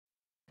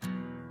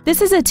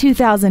This is a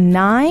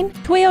 2009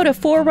 Toyota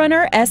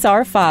 4Runner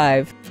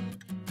SR5.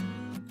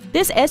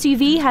 This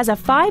SUV has a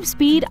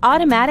 5-speed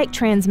automatic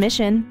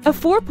transmission, a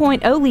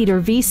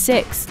 4.0-liter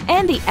V6,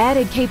 and the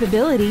added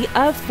capability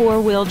of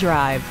 4-wheel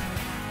drive.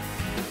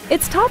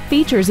 Its top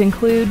features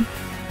include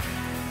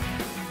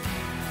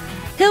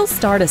Hill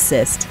Start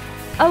Assist,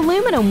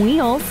 aluminum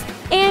wheels,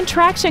 and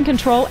traction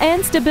control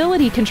and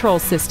stability control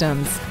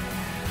systems.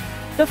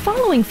 The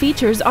following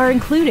features are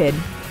included: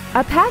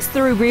 a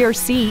pass-through rear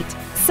seat,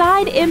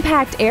 side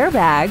impact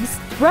airbags,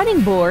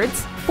 running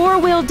boards,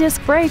 4-wheel disc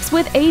brakes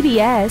with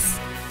ABS,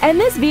 and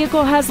this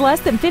vehicle has less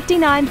than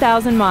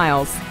 59,000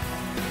 miles.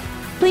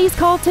 Please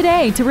call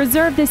today to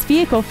reserve this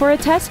vehicle for a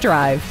test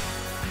drive.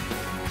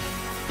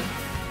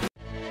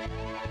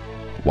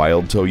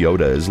 Wilde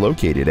Toyota is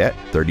located at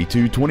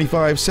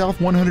 3225 South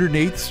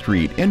 108th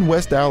Street in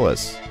West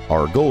Dallas.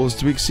 Our goal is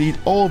to exceed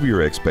all of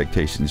your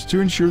expectations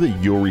to ensure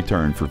that you'll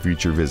return for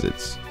future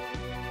visits.